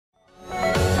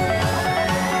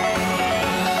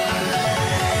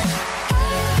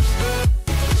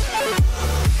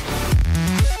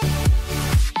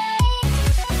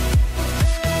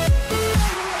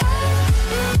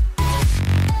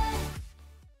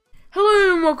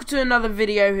and welcome to another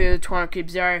video here at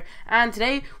TheMuffinMan65, and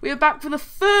today we are back for the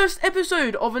first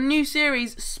episode of a new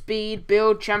series, Speed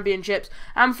Build Championships.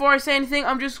 And before I say anything,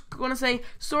 I'm just going to say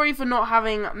sorry for not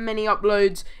having many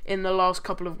uploads in the last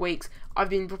couple of weeks.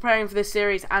 I've been preparing for this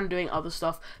series and doing other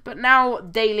stuff, but now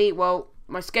daily, well,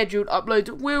 my scheduled uploads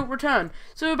will return.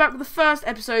 So we're back with the first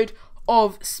episode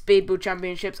of Speed Build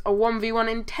Championships, a 1v1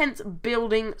 intense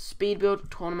building speed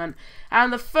build tournament.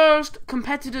 And the first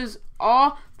competitors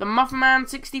are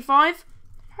TheMuffinMan65,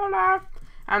 hello,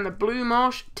 and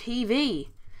Thebluemarshtv.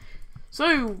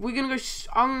 So we're gonna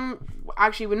go.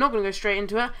 Actually, we're not gonna go straight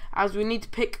into it, as we need to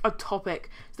pick a topic.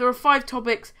 So there are 5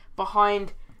 topics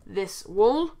behind this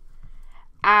wall,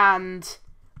 and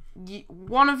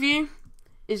one of you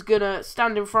is gonna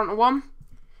stand in front of one.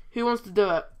 Who wants to do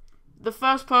it? The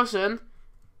first person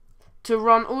to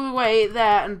run all the way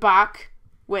there and back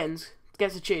wins.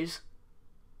 Gets to choose.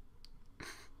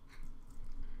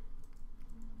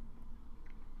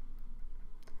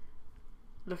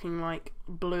 Looking like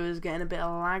blue is getting a bit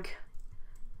of lag,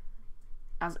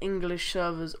 as English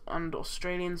servers and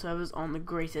Australian servers aren't the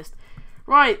greatest.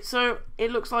 Right, so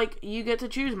it looks like you get to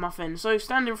choose, Muffin. So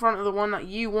stand in front of the one that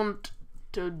you want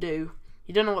to do.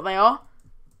 You don't know what they are?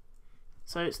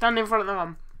 So stand in front of the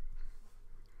one.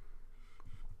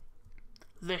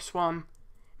 This one.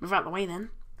 Move out the way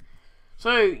then.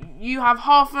 So you have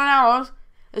half an hour.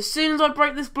 As soon as I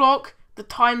break this block, the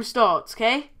time starts,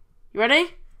 okay? You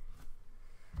ready?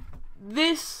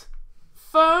 This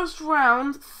first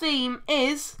round theme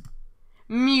is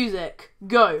music.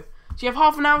 Go. So you have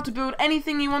half an hour to build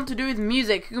anything you want to do with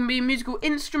music. It can be a musical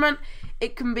instrument.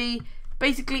 It can be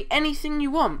basically anything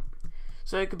you want.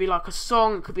 So it could be like a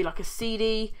song. It could be like a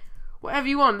CD. Whatever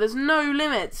you want. There's no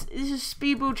limits. This is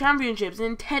Speed Build Championships, an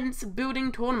intense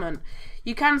building tournament.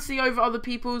 You can see over other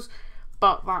people's,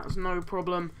 but that's no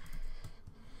problem.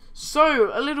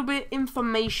 So, a little bit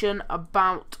information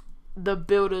about the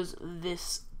builders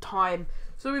this time.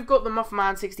 So we've got the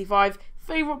TheMuffinMan65.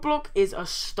 Favourite block is a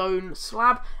stone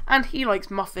slab, and he likes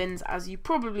muffins, as you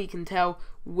probably can tell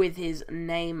with his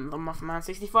name, the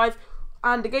TheMuffinMan65.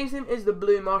 And against him is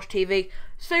Thebluemarshtv.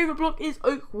 His favourite block is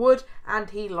oak wood, and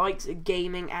he likes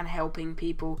gaming and helping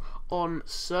people on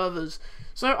servers.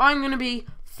 So I'm going to be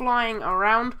flying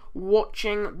around,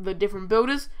 watching the different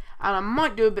builders, and I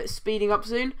might do a bit of speeding up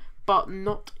soon, but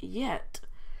not yet.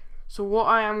 So what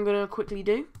I am going to quickly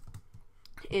do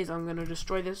is I'm going to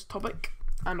destroy this topic,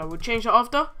 and I will change that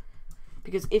after,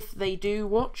 because if they do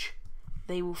watch,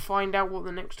 they will find out what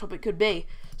the next topic could be.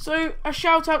 So a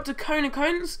shout out to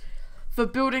Cones for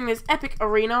building this epic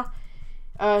arena.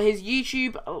 His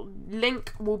YouTube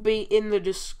link will be in the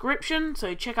description,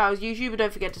 so check out his YouTube, but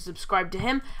don't forget to subscribe to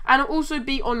him, and it'll also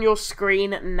be on your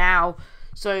screen now.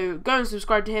 So go and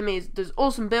subscribe to him. He does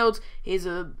awesome builds. He's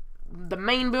the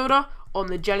main builder on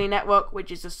the Jelly Network,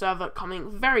 which is a server coming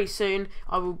very soon.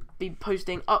 I will be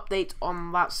posting updates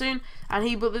on that soon, and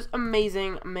he built this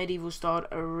amazing medieval styled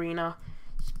arena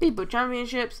Speed Build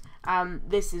Championships, and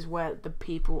this is where the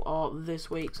people are this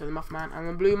week. So the Muffman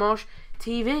and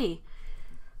Thebluemarshtv.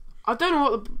 I don't know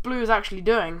what the blue is actually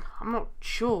doing. I'm not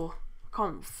sure. I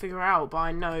can't figure out, but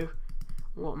I know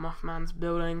what Muffman's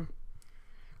building.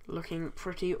 Looking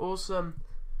pretty awesome.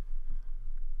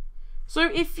 So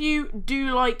if you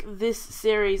do like this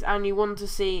series and you want to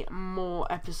see more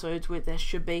episodes, which there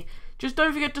should be, just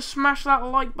don't forget to smash that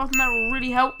like button. That will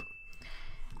really help,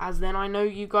 as then I know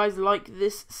you guys like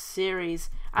this series.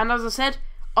 And as I said,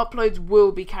 uploads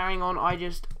will be carrying on. I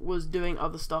just was doing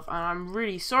other stuff, and I'm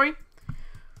really sorry.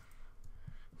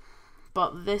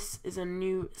 But this is a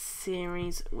new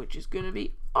series, which is going to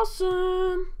be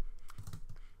awesome.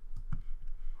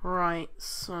 Right,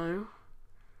 so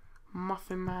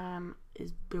Muffin Man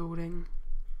is building.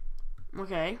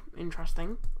 Okay,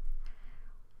 interesting.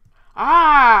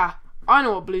 Ah! I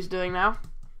know what Blue's doing now.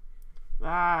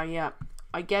 Ah, yeah.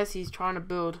 I guess he's trying to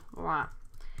build that.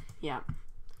 Yeah.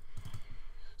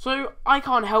 So, I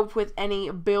can't help with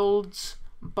any builds,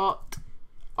 but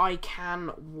I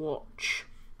can watch.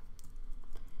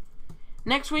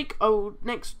 Next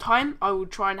time, I will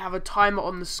try and have a timer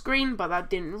on the screen, but that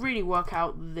didn't really work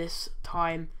out this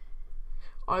time.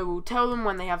 I will tell them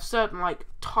when they have certain, like,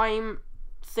 time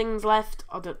things left,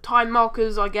 other time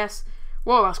markers, I guess.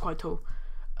 Well, that's quite cool.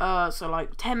 So,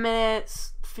 like, 10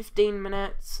 minutes, 15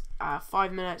 minutes,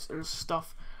 5 minutes, and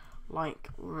stuff like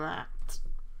that.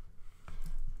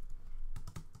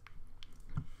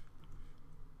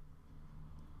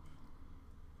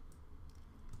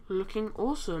 Looking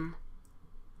awesome.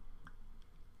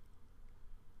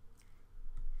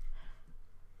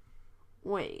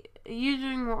 Wait, are you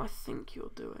doing what I think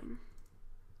you're doing?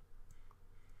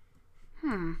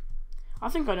 I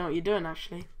think I know what you're doing,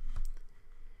 actually.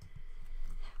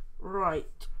 Right,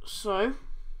 so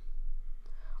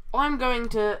I'm going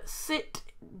to sit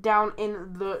down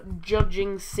in the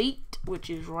judging seat, which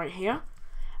is right here,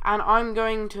 and I'm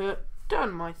going to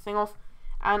turn my thing off,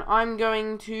 and I'm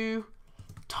going to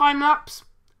time-lapse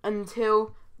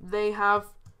until they have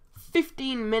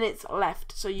 15 minutes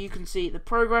left, so you can see the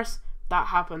progress that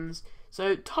happens.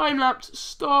 So time-lapse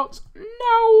starts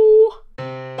now!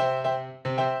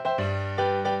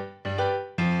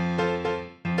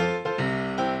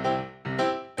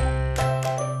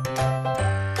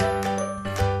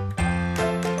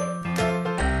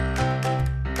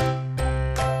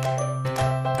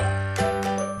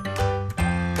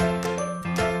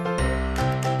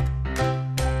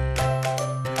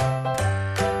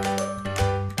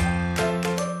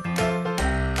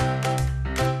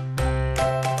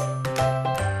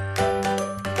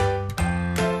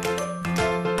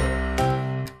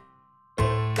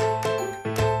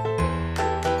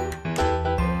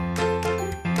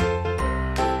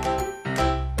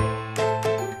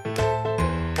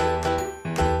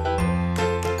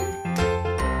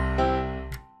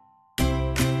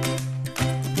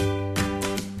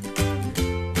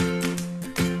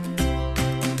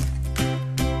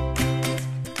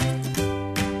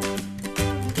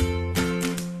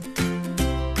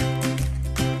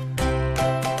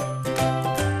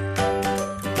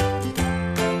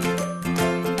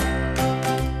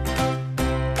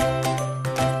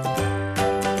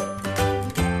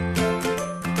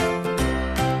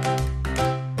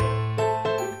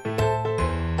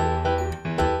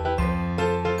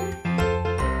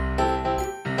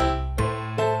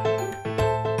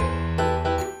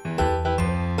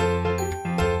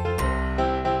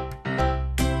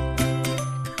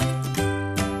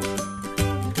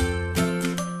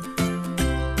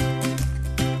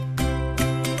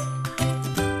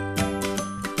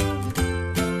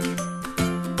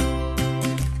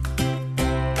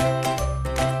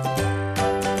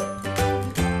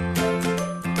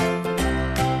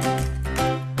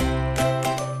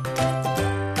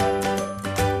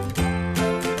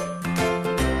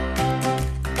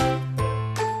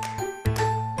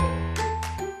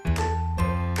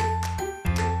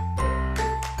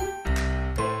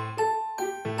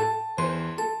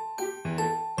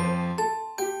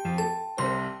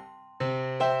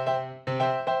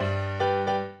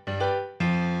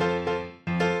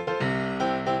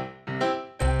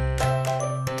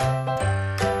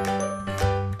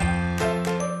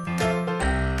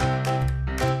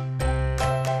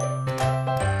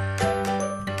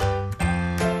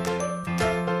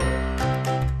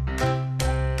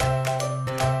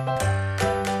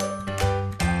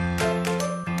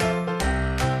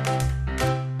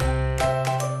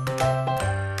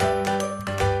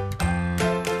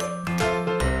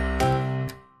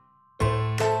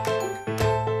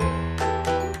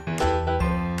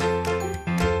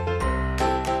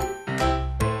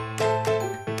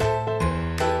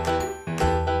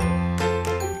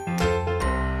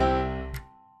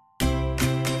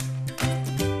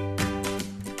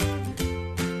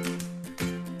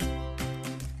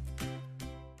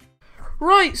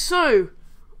 Right, so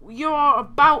you are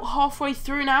about halfway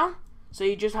through now, so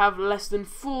you just have less than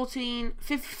 15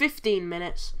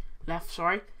 minutes left,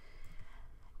 sorry.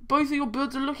 Both of your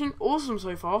builds are looking awesome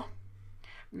so far.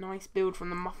 Nice build from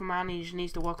the Muffin Man. He just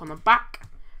needs to work on the back,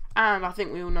 and I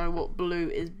think we all know what Blue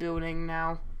is building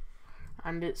now,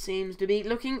 and it seems to be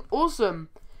looking awesome.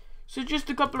 So just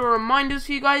a couple of reminders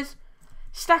for you guys.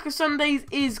 Stack of Sundays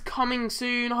is coming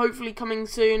soon, hopefully coming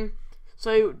soon.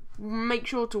 So make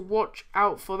sure to watch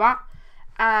out for that.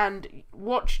 And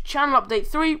watch Channel Update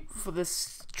 3 for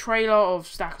this trailer of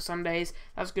Stack of Sundays.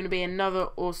 That's going to be another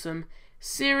awesome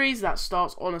series that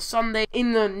starts on a Sunday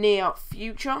in the near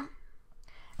future.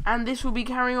 And this will be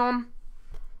carrying on.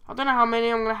 I don't know how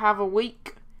many I'm going to have a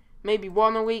week. Maybe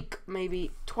one a week, maybe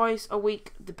twice a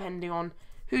week, depending on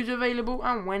who's available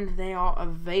and when they are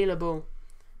available.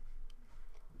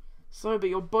 So,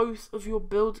 but both of your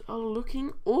builds are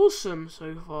looking awesome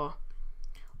so far.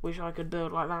 Wish I could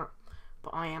build like that, but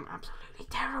I am absolutely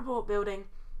terrible at building,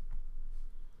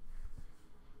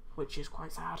 which is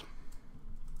quite sad.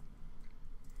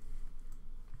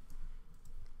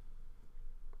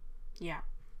 Yeah,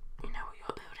 you know what you're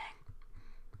building.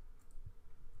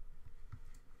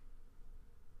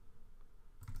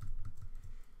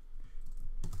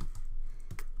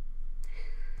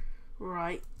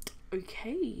 Right,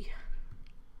 okay.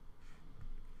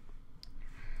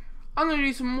 I'm going to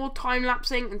do some more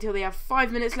time-lapsing until they have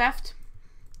 5 minutes left.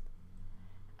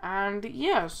 And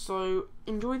yeah, so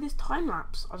enjoy this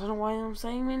time-lapse. I don't know why I'm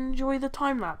saying enjoy the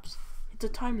time-lapse. the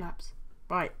time lapse.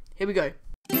 Right, here we go.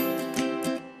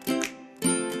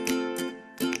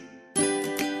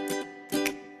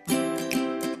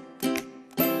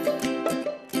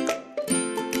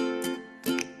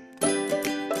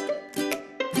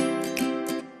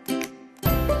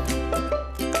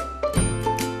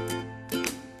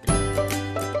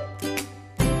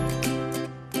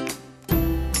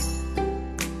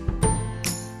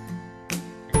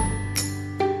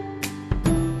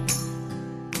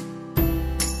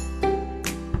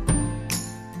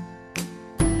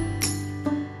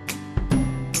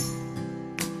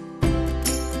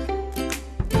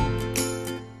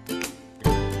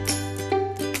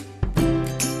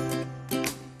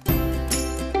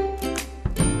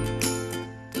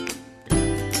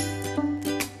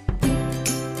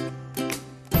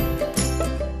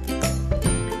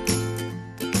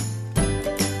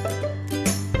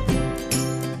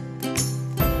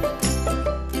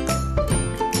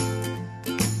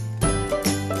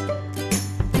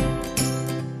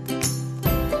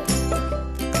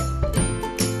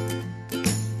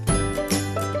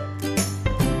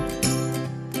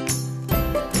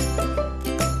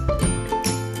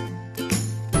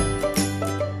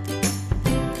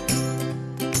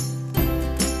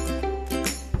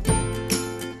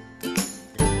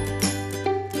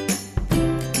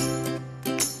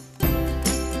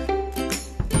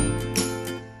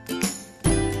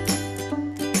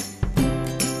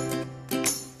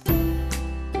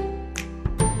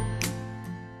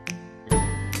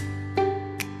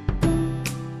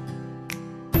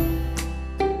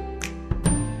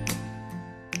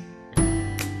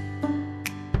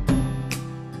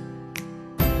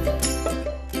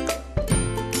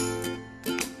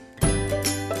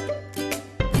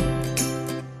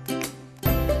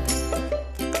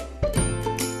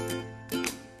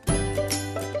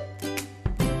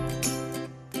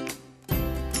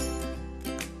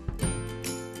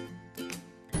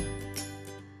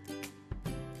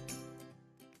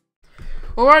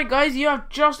 Alright guys, you have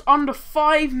just under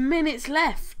 5 minutes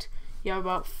left. You have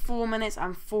about 4 minutes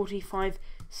and 45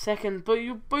 seconds. But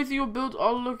both of your builds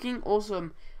are looking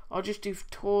awesome. I'll just do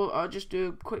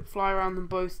a quick fly around them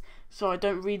both so I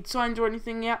don't read signs or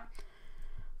anything yet.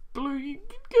 Blue, you're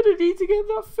gonna need to get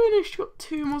that finished. Got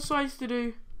 2 more sides to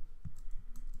do.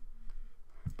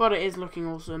 But it is looking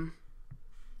awesome.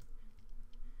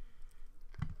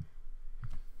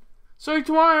 So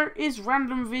tomorrow is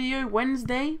Random Video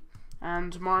Wednesday.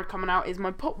 And tomorrow coming out is my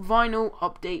pop vinyl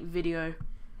update video.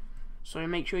 So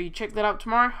make sure you check that out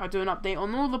tomorrow. I do an update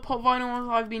on all the pop vinyls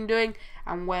I've been doing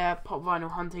and where pop vinyl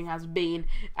hunting has been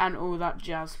and all that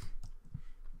jazz.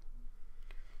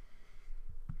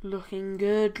 Looking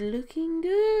good, looking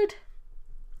good.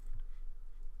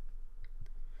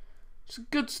 It's a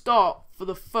good start for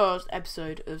the first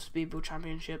episode of Speedball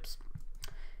Championships.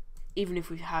 Even if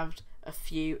we've had a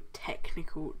few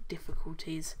technical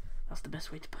difficulties. That's the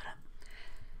best way to put it.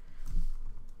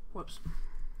 Whoops.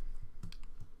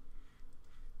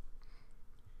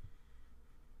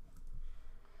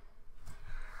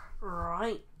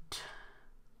 Right.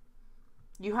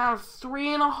 You have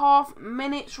 3.5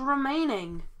 minutes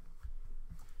remaining.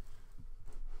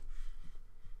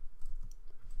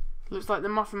 Looks like the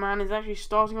Muffin Man is actually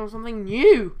starting on something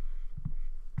new.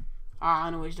 Ah, I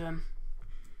know what he's doing.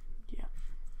 Yeah.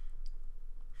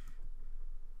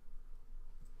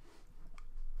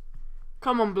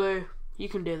 Come on, Blue. You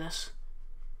can do this.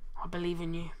 I believe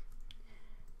in you.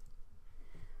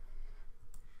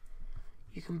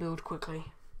 You can build quickly.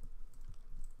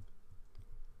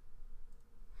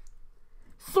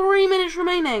 3 minutes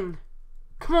remaining.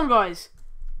 Come on, guys.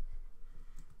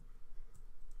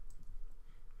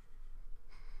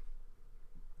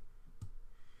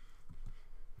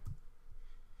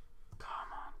 Come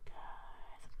on,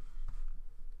 guys.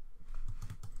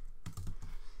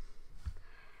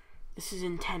 This is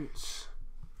intense.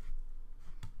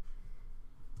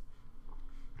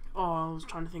 Oh, I was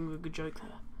trying to think of a good joke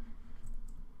there.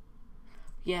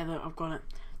 Yeah, I've got it.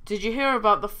 Did you hear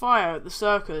about the fire at the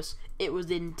circus? It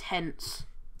was intense.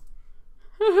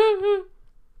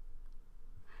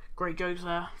 Great jokes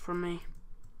there from me.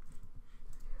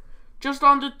 Just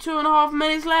under 2.5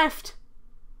 minutes left.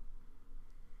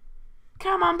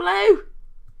 Come on, Blue.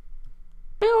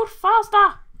 Build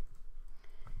faster.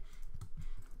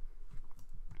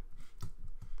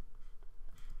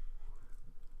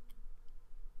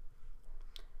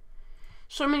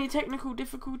 So many technical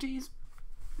difficulties.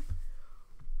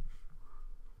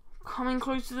 Coming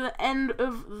close to the end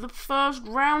of the first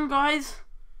round, guys.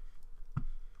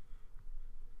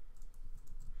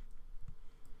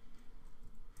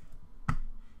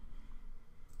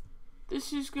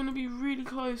 This is going to be really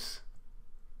close.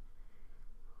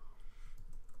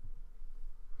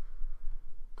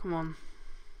 Come on.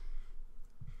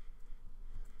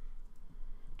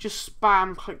 Just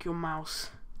spam click your mouse.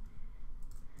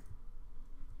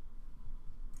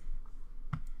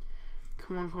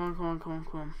 Come on, come on, come on, come on,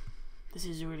 come on. This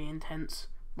is really intense.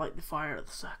 Like the fire at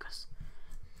the circus.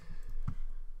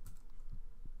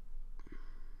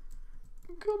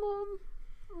 Come on.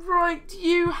 Right,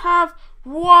 you have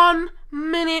 1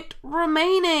 minute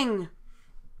remaining.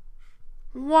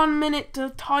 1 minute to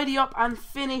tidy up and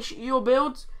finish your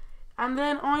builds. And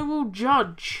then I will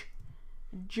judge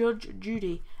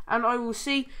Judy. And I will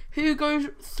see who goes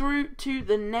through to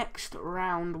the next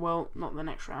round. Well, not the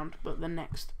next round, but the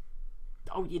next.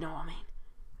 Oh, you know what I mean.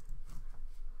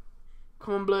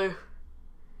 Come on, Blue.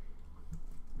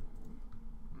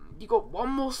 You got one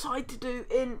more side to do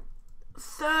in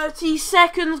 30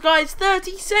 seconds, guys.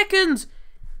 30 seconds.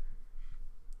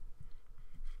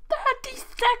 30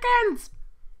 seconds.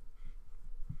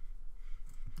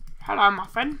 Hello,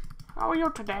 Muffin. How are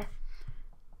you today?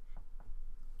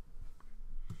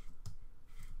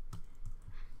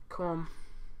 Come on.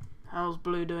 How's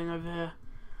Blue doing over here?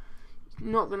 He's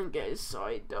not going to get his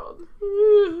side done.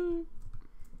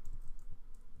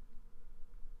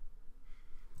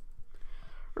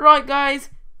 Right, guys.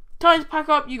 Time to pack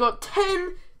up. You got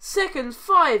 10 seconds.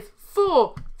 5,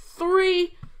 4,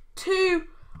 3, 2,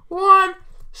 1.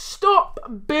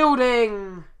 Stop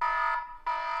building.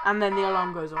 And then the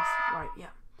alarm goes off. Right, yeah.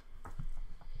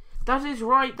 That is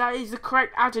right. That is the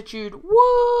correct attitude.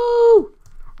 Woo!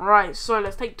 Right, so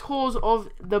let's take tours of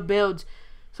the builds.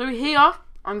 So here,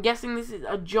 I'm guessing this is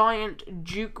a giant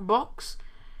jukebox.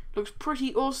 Looks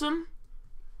pretty awesome.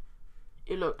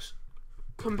 It looks,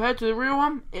 compared to the real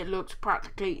one, it looks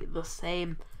practically the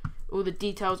same. All the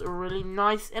details are really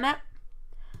nice in it.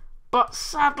 But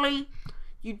sadly,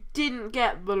 you didn't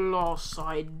get the last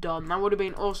side done. That would have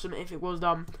been awesome if it was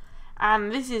done.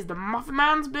 And this is the Muffin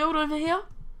Man's build over here.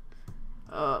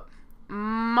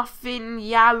 Muffin,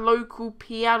 yeah, local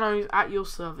pianos at your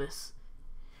service.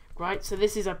 Right, so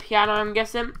this is a piano, I'm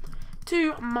guessing.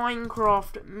 2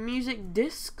 Minecraft music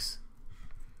discs.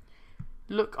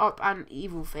 Look up an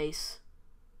evil face.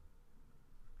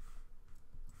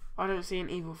 I don't see an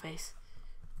evil face.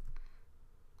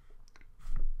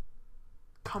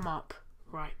 Come up.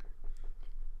 Right.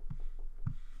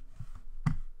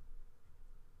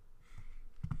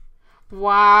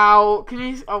 Wow. Can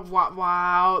you... Oh,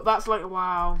 wow. That's like...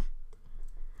 Wow.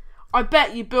 I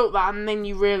bet you built that and then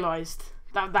you realised.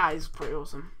 That is pretty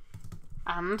awesome.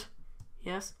 And...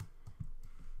 Yes.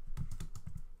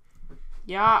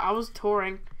 Yeah, I was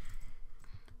touring.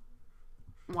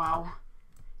 Wow.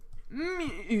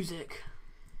 Music.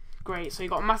 Great. So you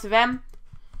got a massive M.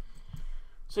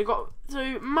 So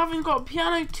Muffin's got a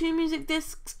piano, 2 music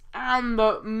discs, and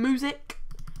the music.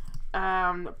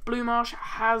 Blue Marsh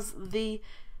has the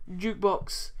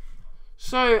jukebox.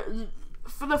 So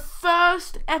for the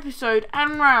first episode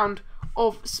and round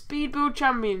of Speed Build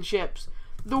Championships,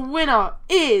 the winner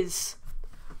is,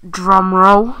 drum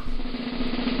roll,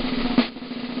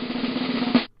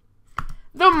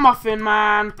 the Muffin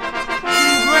Man.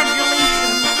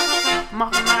 Congratulations,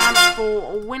 Muffin Man,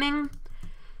 for winning.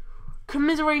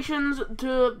 Commiserations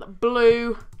to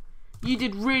Blue. You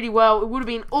did really well. It would have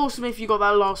been awesome if you got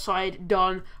that last side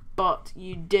done, but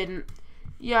you didn't.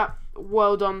 Yeah,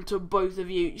 well done to both of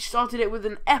you. You started it with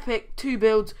an epic 2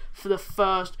 builds for the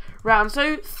first round.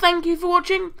 So thank you for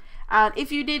watching. And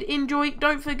if you did enjoy,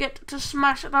 don't forget to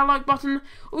smash that like button.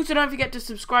 Also, don't forget to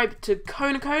subscribe to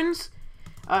Cones.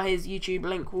 His YouTube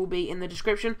link will be in the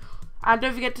description. And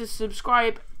don't forget to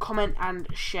subscribe, comment, and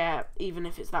share, even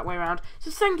if it's that way around.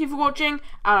 So thank you for watching,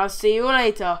 and I'll see you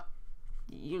later.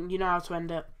 You know how to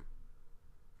end it.